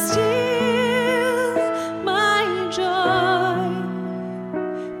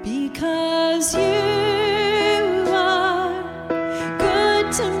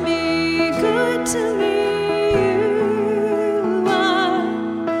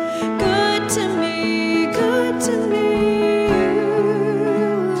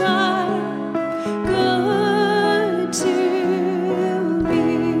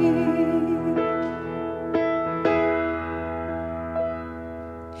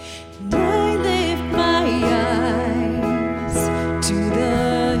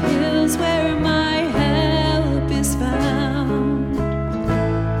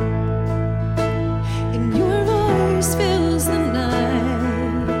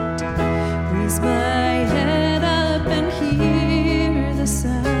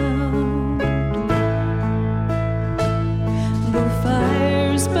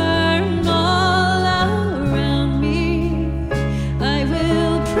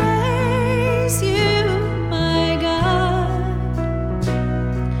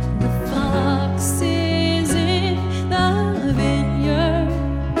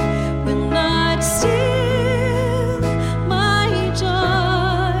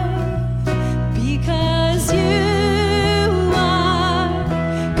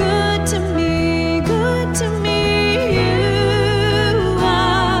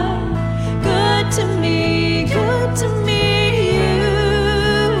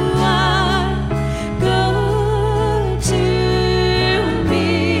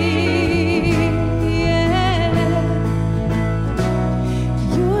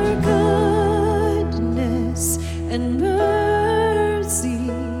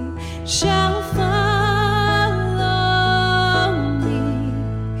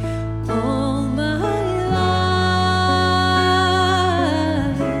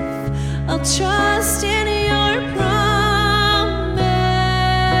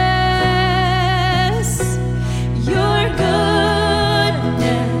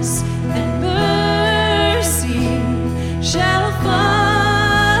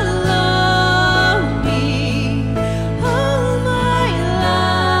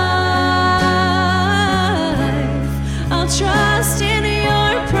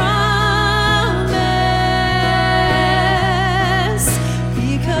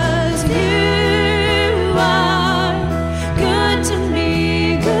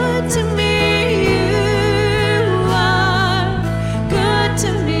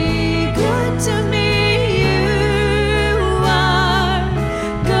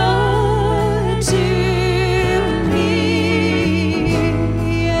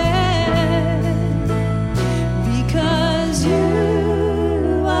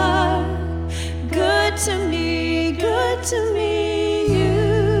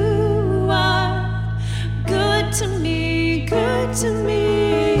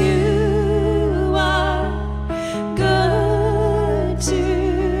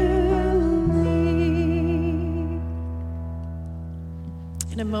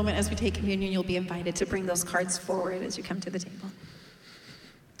as we take communion, you'll be invited to bring those cards forward as you come to the table.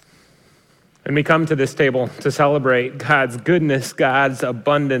 And we come to this table to celebrate God's goodness, God's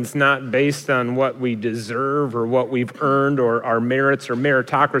abundance, not based on what we deserve or what we've earned or our merits or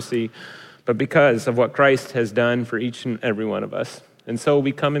meritocracy, but because of what Christ has done for each and every one of us. And so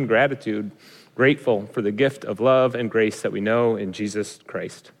we come in gratitude, grateful for the gift of love and grace that we know in Jesus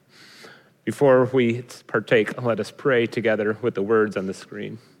Christ. Before we partake, let us pray together with the words on the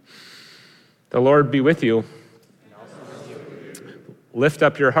screen. The Lord be with you. Lift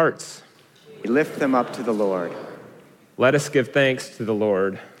up your hearts. We lift them up to the Lord. Let us give thanks to the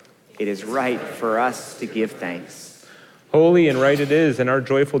Lord. It is right for us to give thanks. Holy and right it is, and our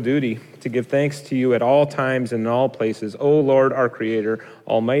joyful duty, to give thanks to you at all times and in all places, O Lord, our Creator,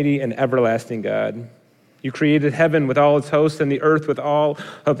 almighty and everlasting God. You created heaven with all its hosts and the earth with all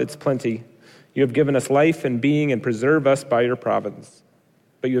of its plenty. You have given us life and being and preserve us by your providence.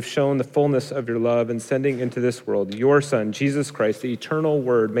 But you have shown the fullness of your love in sending into this world your Son, Jesus Christ, the eternal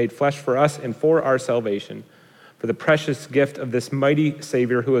Word, made flesh for us and for our salvation. For the precious gift of this mighty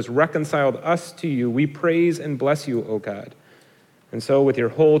Savior who has reconciled us to you, we praise and bless you, O God. And so with your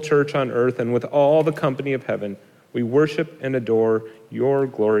whole church on earth and with all the company of heaven, we worship and adore your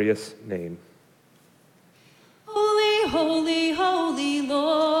glorious name. Holy, holy, holy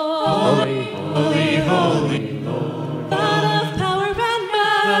Lord. Holy, holy, holy Lord. God of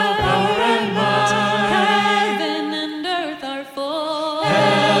power and might. Heaven and earth are full.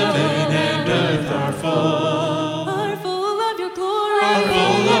 Heaven and earth are full. Are full of your glory. Are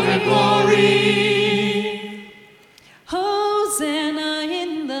full of your glory. Hosanna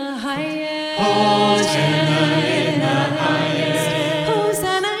in the highest. Hosanna in the highest.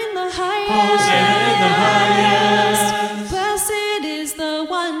 Hosanna in the highest. Hosanna in the highest. Blessed is the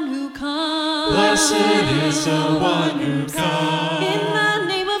one who comes. Blessed is the one who comes. In the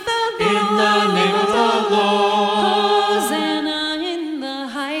name of the Lord. In the name of the Lord. Hosanna in the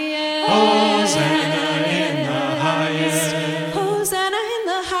highest. Hosanna in the highest. Hosanna in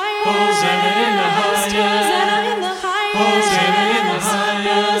the highest. Hosanna in the highest. Hosanna in the highest. Hosanna in the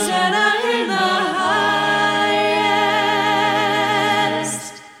highest. Hosanna in the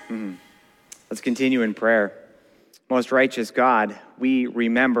highest. Let's continue in prayer. Most righteous God, we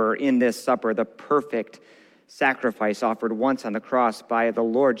remember in this supper the perfect sacrifice offered once on the cross by the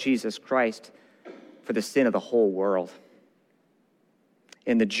Lord Jesus Christ for the sin of the whole world.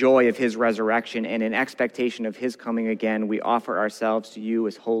 In the joy of his resurrection and in expectation of his coming again, we offer ourselves to you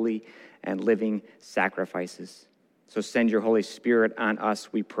as holy and living sacrifices. So send your Holy Spirit on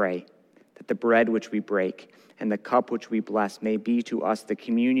us, we pray, that the bread which we break and the cup which we bless may be to us the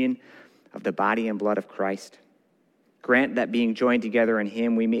communion of the body and blood of Christ. Grant that being joined together in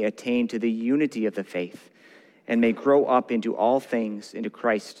him, we may attain to the unity of the faith and may grow up into all things into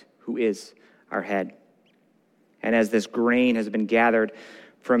Christ, who is our head. And as this grain has been gathered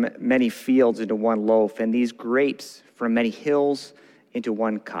from many fields into one loaf, and these grapes from many hills into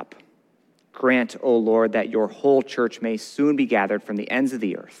one cup, grant, O Lord, that your whole church may soon be gathered from the ends of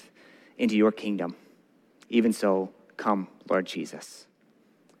the earth into your kingdom. Even so, come, Lord Jesus.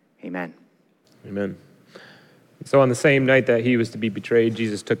 Amen. Amen. So on the same night that he was to be betrayed,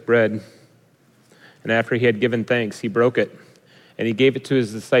 Jesus took bread, and after he had given thanks, he broke it, and he gave it to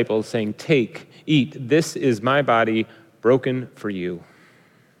his disciples, saying, "Take, eat, this is my body broken for you."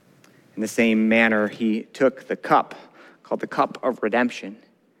 In the same manner, he took the cup, called the cup of redemption.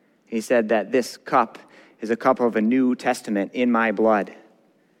 He said that this cup is a cup of a new testament in my blood.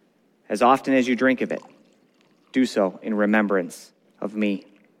 As often as you drink of it, do so in remembrance of me.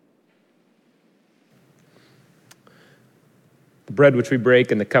 The bread which we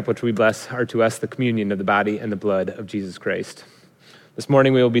break and the cup which we bless are to us the communion of the body and the blood of Jesus Christ. This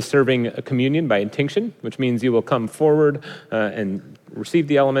morning we will be serving a communion by intinction, which means you will come forward and receive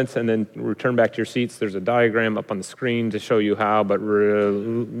the elements and then return back to your seats. There's a diagram up on the screen to show you how, but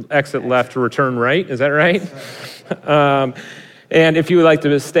exit left, return right. Is that right? And if you would like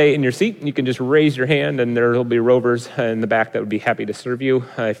to stay in your seat, you can just raise your hand, and there will be rovers in the back that would be happy to serve you.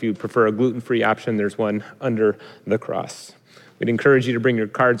 If you prefer a gluten-free option, there's one under the cross. We'd encourage you to bring your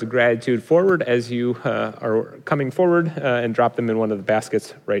cards of gratitude forward as you are coming forward and drop them in one of the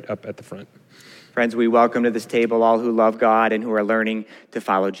baskets right up at the front. Friends, we welcome to this table all who love God and who are learning to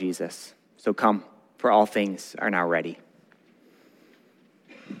follow Jesus. So come, for all things are now ready.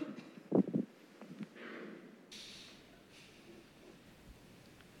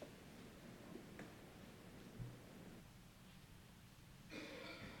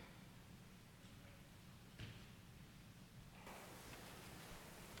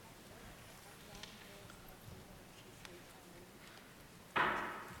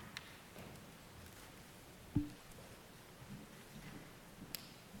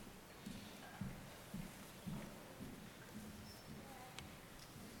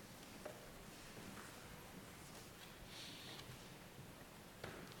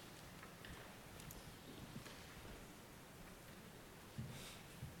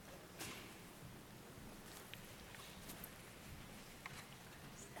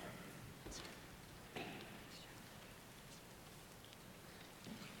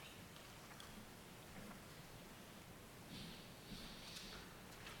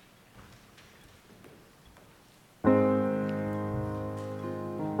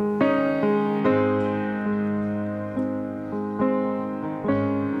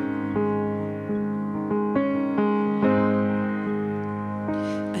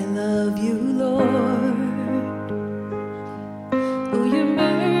 love you, Lord. Oh, your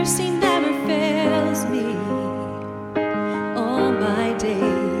mercy never fails me. All my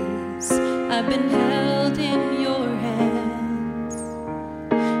days I've been held in your hands.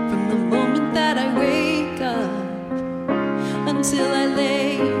 From the moment that I wake up until I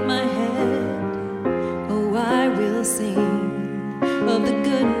lay my head, oh, I will sing of the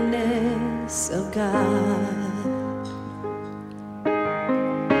goodness of God.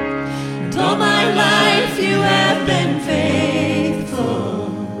 And all my life you have been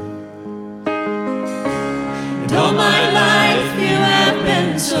faithful. And all my life you have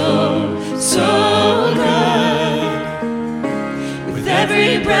been so, so good. With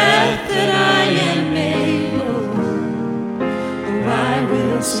every breath that I am able, oh, I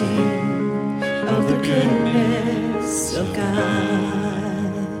will sing of the goodness of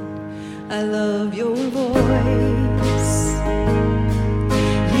God. I love your voice.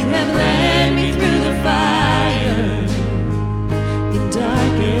 You have led me through the fire in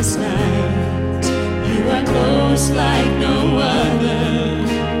darkest night. You are close like no other.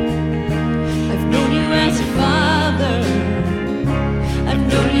 I've known you as a father. I've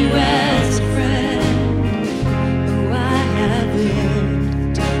known you as a friend. Oh, I have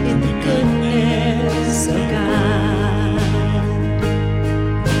lived in the goodness of God.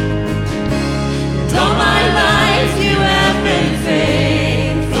 And all my life you have been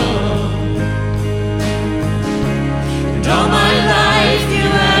faithful. And all my life you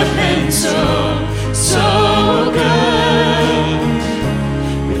have been so, so good.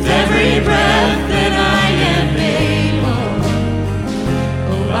 With every breath that I am able,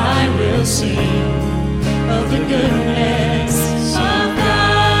 oh, I will sing of the goodness of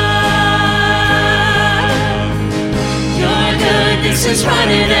God. Your goodness is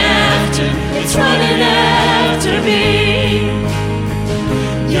running after, it's running after me.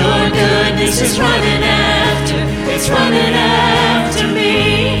 Your goodness is running after, it's running after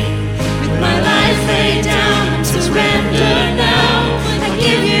me. With my life laid down and surrendered now, I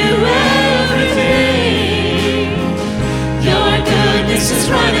give you everything. Your goodness is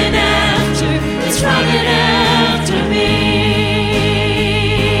running after, it's running after me.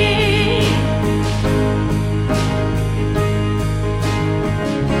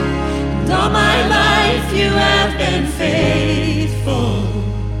 And all my life you have been faithful.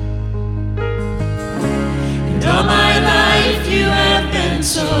 And all my life you have been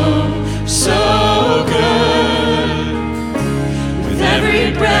so, so good. With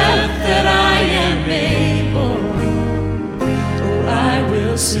every breath that I am able, oh, I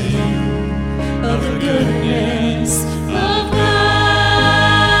will sing of the goodness of God.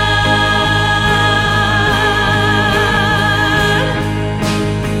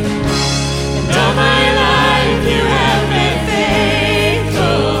 And all my life you have been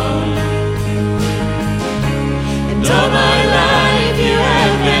faithful. And all my life you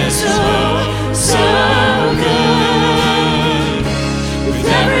have been so, so good. With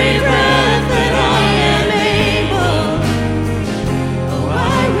every breath that I am able, oh,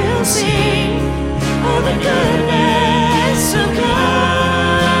 I will sing of the goodness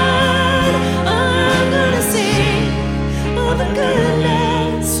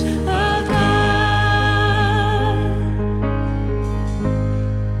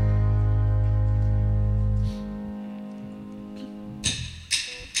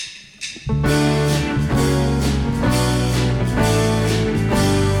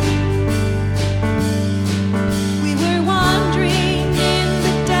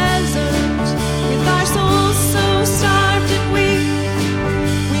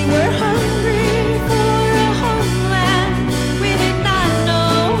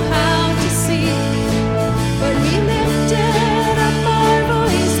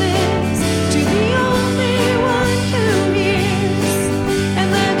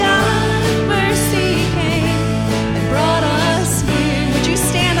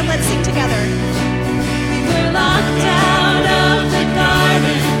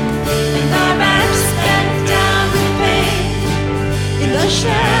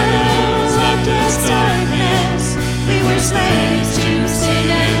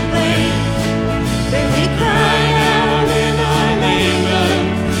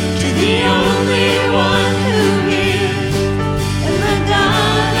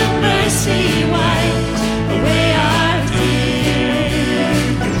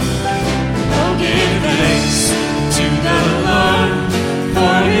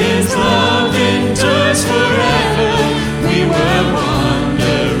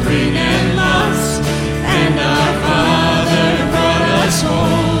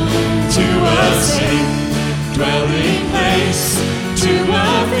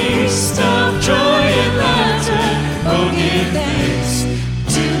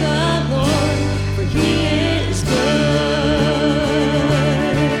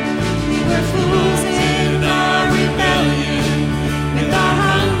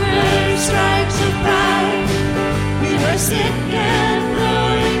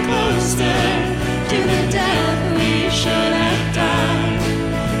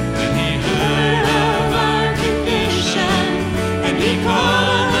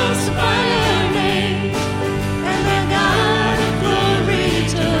called us by our name, and the God of glory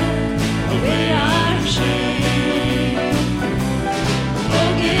took away our shame. Oh,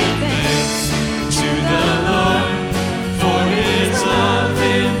 give thanks to the Lord, for his love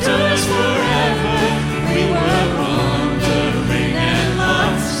endures forever. We were wandering and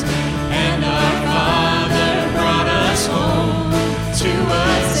lost, and our Father brought us home to a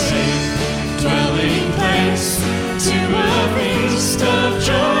safe dwelling place, to a feast of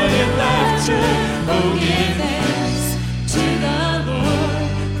joy and laughter. Oh, give thanks to the Lord,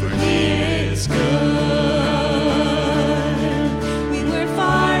 for he is good. We were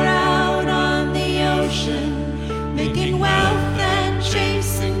far out on the ocean, making wealth and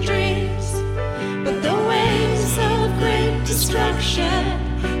chasing dreams, but the waves of great destruction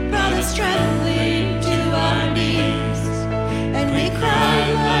brought us trembling to our knees, and we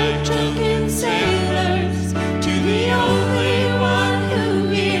cried like drunken sailors to the only one who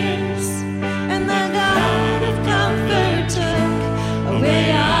hears, and the God of comfort took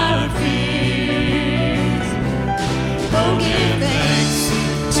away our fears. Oh, give thanks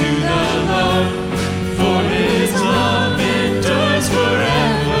to the Lord, for his love endures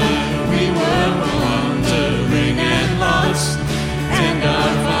forever. We were wandering and lost, and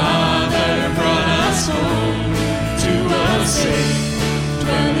our Father brought us home to a safe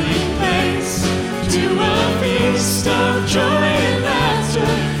dwelling place, to a feast of joy and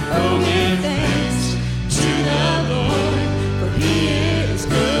laughter. Oh, give thanks to the Lord, for he is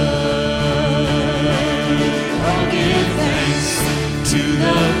good. Oh, give thanks to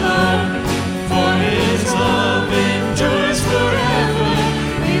the Lord, for his love endures forever.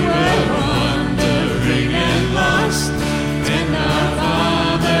 We were wandering and lost, and our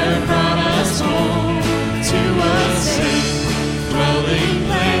Father brought us home to a safe dwelling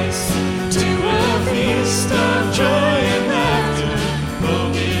place, to a feast of joy and laughter.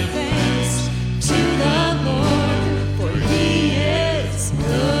 Oh, give thanks to the Lord, for he is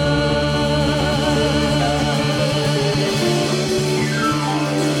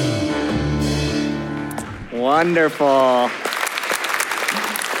good. Wonderful.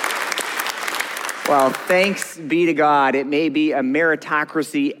 Well, thanks be to God. It may be a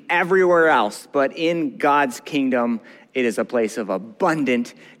meritocracy everywhere else, but in God's kingdom, it is a place of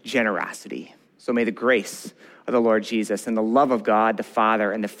abundant generosity. So may the grace of the Lord Jesus and the love of God, the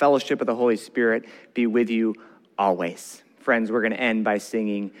Father, and the fellowship of the Holy Spirit be with you always. Friends, we're going to end by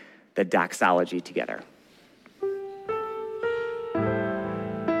singing the doxology together.